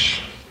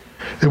much.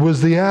 It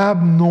was the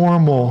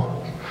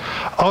abnormal,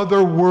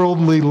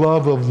 otherworldly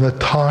love of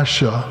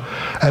Natasha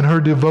and her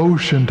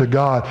devotion to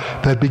God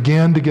that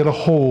began to get a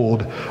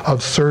hold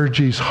of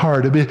Sergei's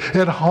heart.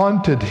 It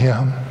haunted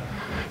him.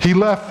 He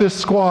left this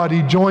squad,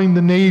 he joined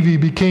the Navy,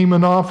 became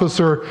an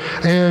officer,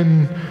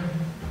 and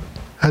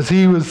as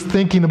he was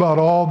thinking about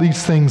all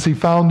these things, he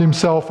found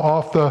himself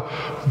off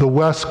the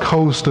west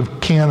coast of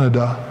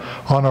Canada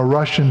on a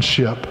Russian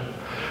ship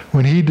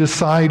when he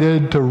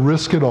decided to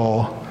risk it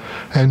all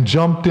and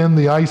jumped in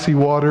the icy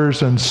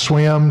waters and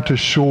swam to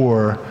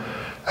shore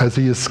as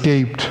he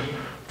escaped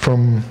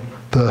from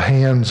the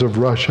hands of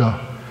Russia.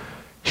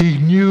 He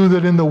knew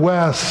that in the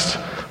West,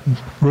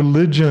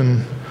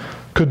 religion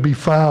could be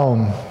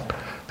found.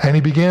 And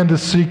he began to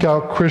seek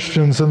out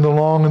Christians, and the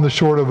long and the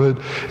short of it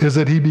is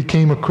that he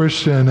became a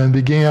Christian and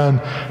began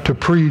to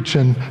preach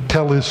and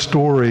tell his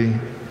story.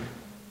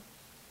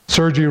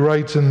 Sergei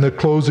writes in the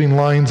closing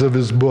lines of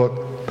his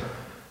book,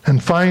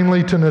 "And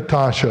finally to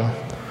Natasha,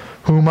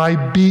 whom I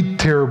beat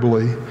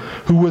terribly,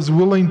 who was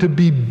willing to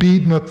be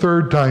beaten a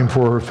third time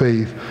for her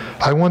faith,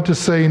 I want to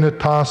say,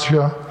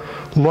 Natasha,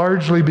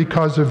 largely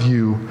because of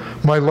you,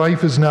 my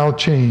life is now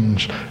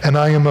changed, and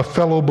I am a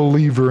fellow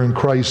believer in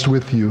Christ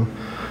with you.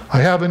 I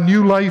have a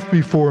new life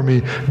before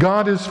me.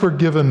 God has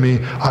forgiven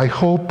me. I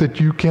hope that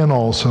you can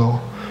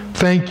also.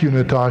 Thank you,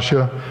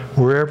 Natasha,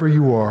 wherever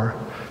you are.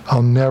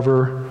 I'll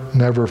never,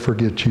 never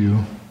forget you."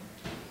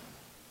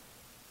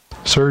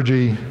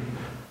 Sergei,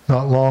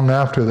 not long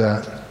after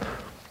that,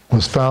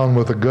 was found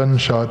with a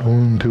gunshot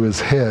wound to his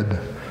head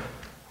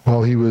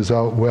while he was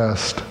out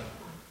west.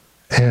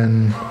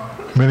 And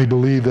many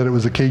believe that it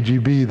was the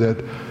KGB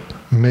that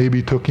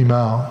maybe took him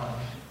out.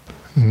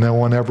 No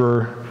one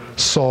ever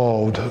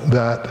solved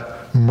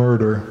that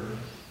murder.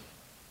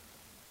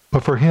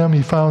 But for him,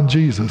 he found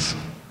Jesus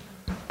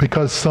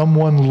because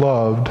someone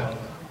loved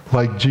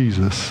like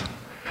Jesus.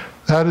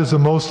 That is the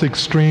most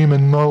extreme,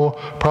 and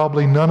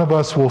probably none of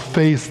us will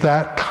face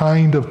that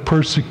kind of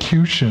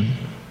persecution.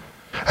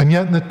 And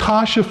yet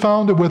Natasha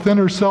found it within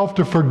herself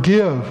to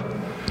forgive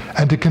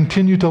and to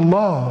continue to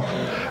love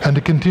and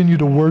to continue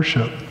to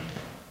worship.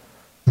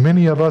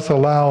 Many of us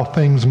allow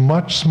things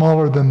much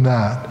smaller than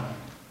that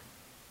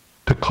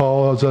to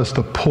cause us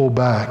to pull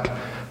back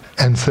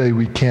and say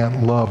we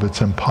can't love,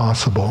 it's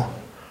impossible.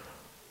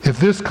 If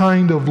this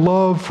kind of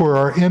love for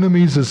our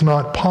enemies is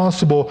not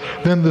possible,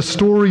 then the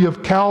story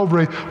of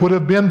Calvary would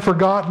have been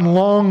forgotten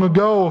long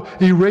ago,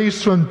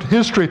 erased from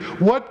history.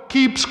 What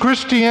keeps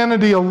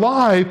Christianity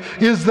alive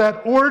is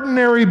that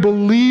ordinary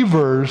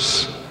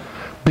believers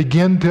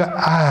begin to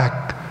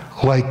act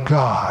like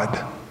God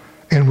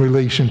in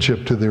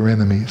relationship to their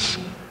enemies.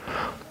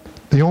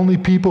 The only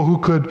people who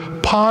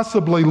could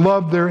possibly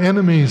love their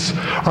enemies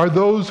are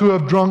those who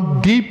have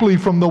drunk deeply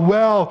from the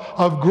well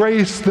of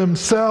grace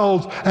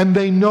themselves, and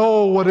they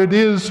know what it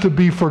is to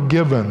be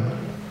forgiven.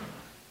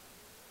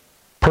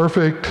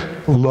 Perfect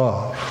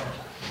love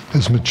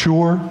is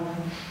mature.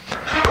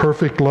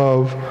 Perfect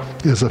love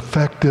is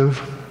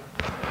effective.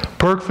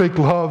 Perfect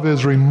love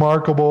is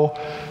remarkable,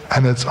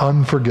 and it's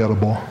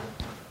unforgettable.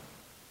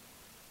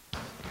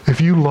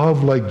 If you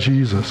love like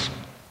Jesus,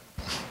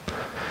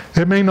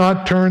 it may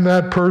not turn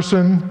that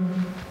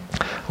person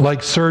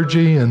like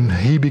Sergei and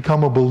he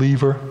become a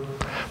believer,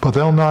 but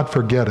they'll not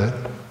forget it.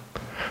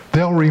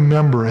 They'll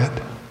remember it.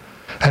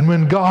 And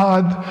when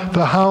God,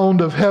 the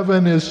hound of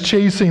heaven, is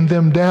chasing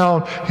them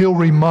down, he'll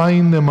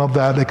remind them of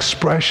that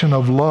expression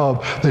of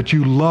love, that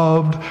you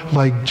loved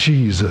like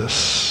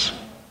Jesus.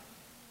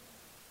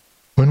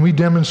 When we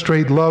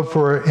demonstrate love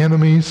for our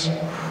enemies,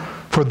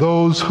 for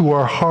those who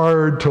are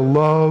hard to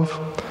love,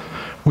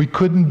 we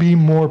couldn't be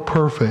more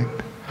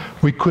perfect.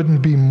 We couldn't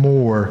be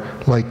more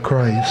like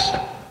Christ.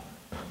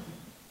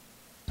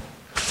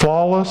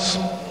 Flawless?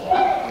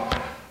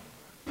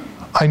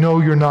 I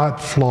know you're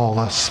not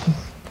flawless.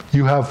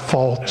 You have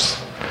faults.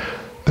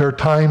 There are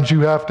times you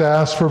have to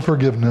ask for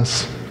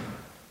forgiveness.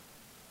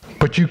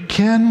 But you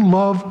can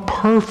love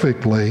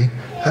perfectly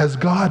as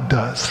God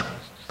does.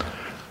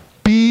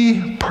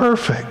 Be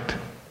perfect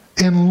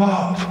in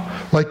love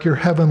like your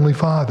Heavenly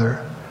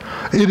Father.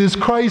 It is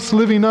Christ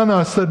living in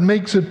us that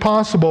makes it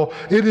possible.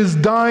 It is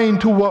dying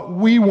to what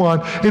we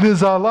want. It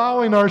is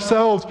allowing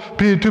ourselves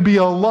to be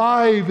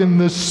alive in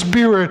the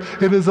Spirit.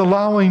 It is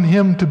allowing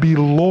Him to be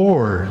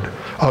Lord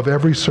of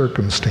every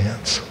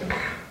circumstance.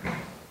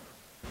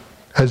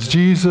 As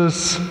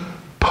Jesus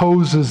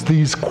poses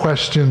these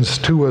questions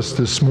to us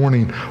this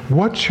morning,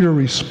 what's your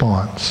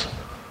response?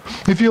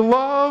 If you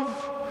love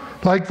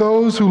like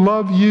those who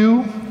love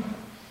you,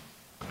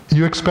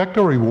 you expect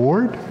a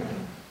reward?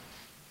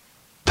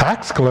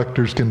 Tax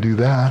collectors can do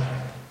that.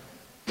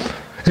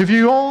 If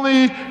you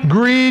only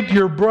greet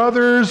your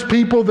brothers,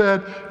 people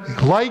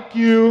that like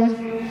you,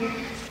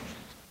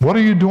 what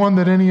are you doing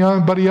that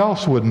anybody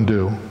else wouldn't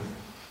do?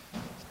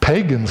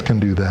 Pagans can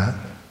do that.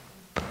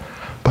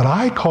 But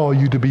I call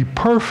you to be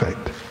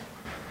perfect.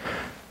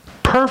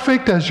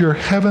 Perfect as your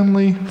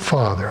heavenly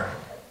Father.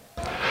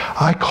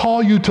 I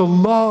call you to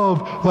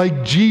love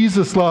like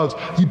Jesus loves.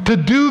 To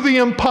do the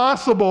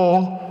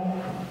impossible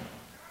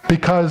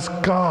because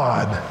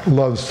God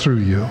loves through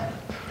you.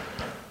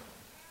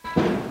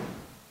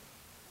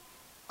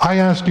 I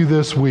ask you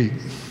this week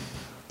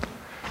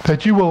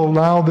that you will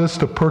allow this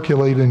to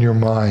percolate in your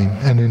mind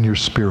and in your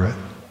spirit.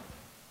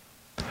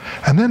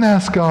 And then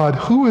ask God,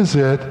 who is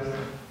it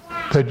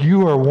that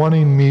you are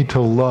wanting me to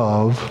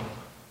love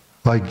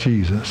like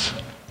Jesus?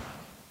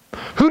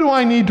 Who do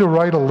I need to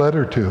write a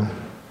letter to?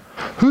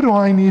 Who do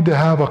I need to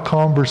have a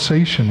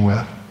conversation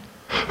with?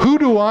 Who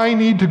do I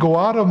need to go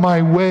out of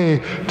my way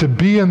to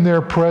be in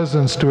their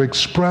presence to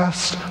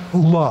express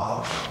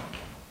love?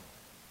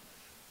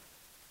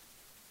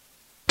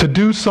 To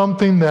do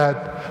something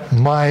that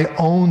my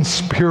own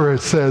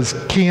spirit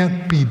says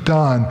can't be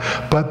done,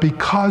 but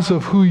because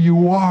of who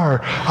you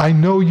are, I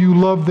know you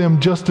love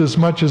them just as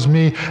much as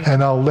me,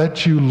 and I'll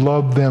let you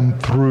love them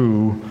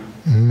through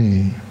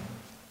me.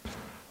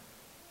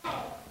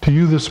 To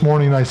you this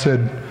morning I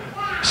said,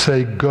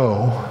 say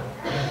go.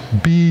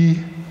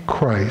 Be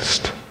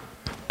Christ.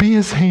 Be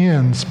his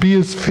hands. Be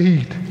his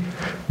feet.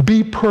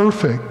 Be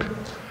perfect.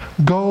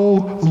 Go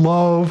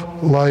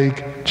love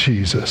like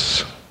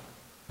Jesus.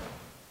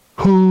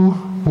 Who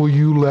will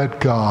you let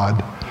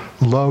God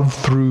love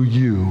through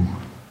you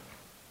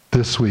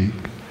this week?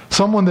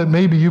 Someone that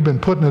maybe you've been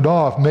putting it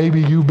off,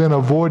 maybe you've been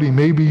avoiding,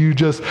 maybe you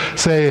just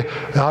say,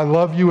 I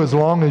love you as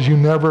long as you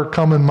never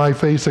come in my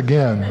face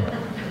again.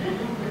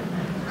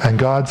 And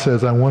God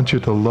says, I want you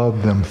to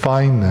love them,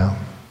 find them.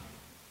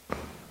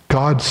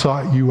 God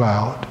sought you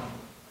out.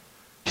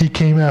 He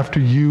came after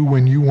you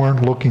when you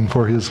weren't looking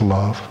for his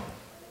love.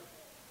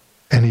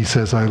 And he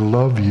says, I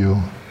love you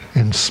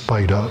in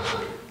spite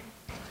of.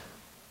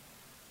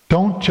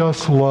 Don't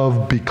just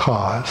love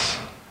because.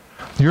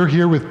 You're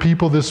here with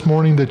people this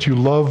morning that you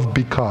love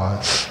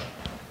because.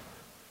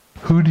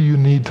 Who do you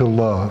need to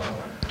love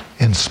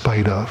in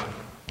spite of?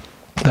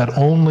 That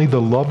only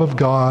the love of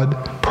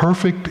God,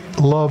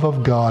 perfect love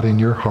of God in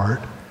your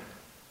heart,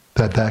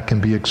 that can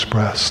be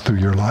expressed through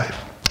your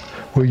life.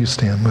 Will you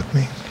stand with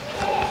me?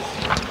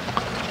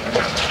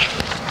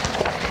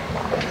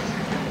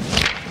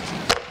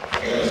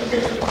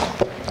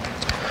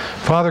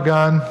 Father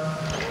God,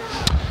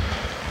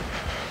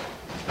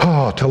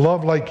 to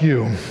love like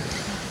you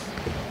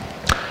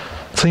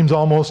seems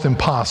almost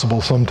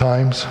impossible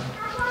sometimes.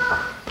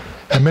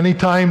 And many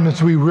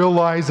times we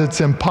realize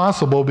it's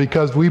impossible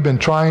because we've been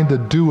trying to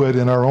do it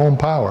in our own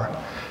power.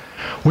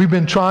 We've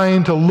been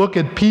trying to look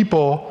at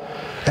people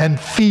and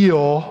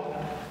feel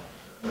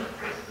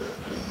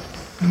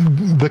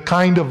the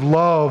kind of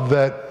love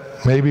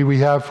that maybe we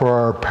have for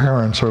our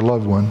parents or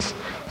loved ones.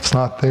 It's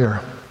not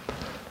there.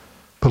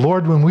 But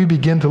Lord, when we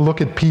begin to look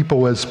at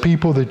people as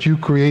people that you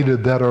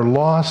created that are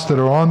lost, that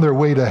are on their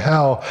way to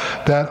hell,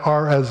 that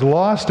are as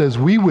lost as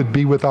we would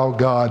be without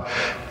God,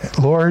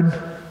 Lord,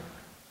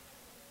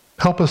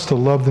 help us to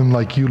love them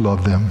like you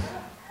love them.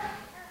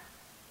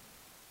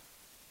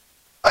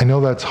 I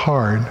know that's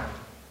hard,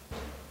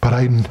 but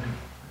I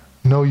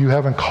know you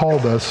haven't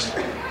called us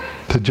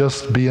to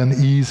just be an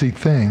easy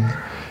thing.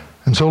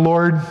 And so,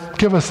 Lord,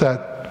 give us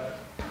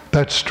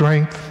that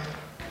strength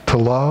to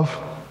love.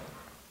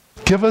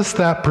 Give us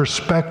that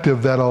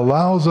perspective that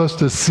allows us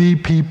to see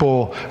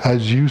people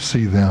as you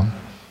see them.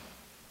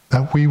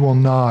 That we will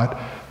not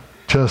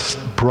just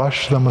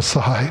brush them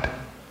aside,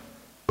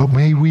 but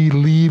may we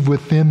leave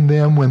within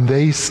them when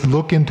they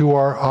look into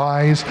our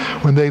eyes,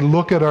 when they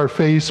look at our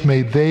face,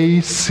 may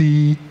they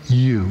see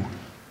you.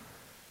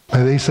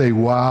 May they say,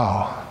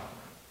 wow,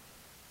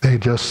 they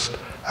just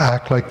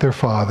act like their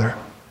Father.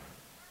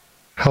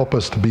 Help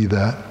us to be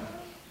that,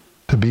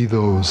 to be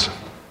those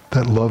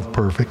that love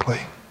perfectly.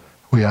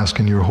 We ask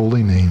in your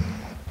holy name.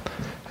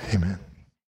 Amen.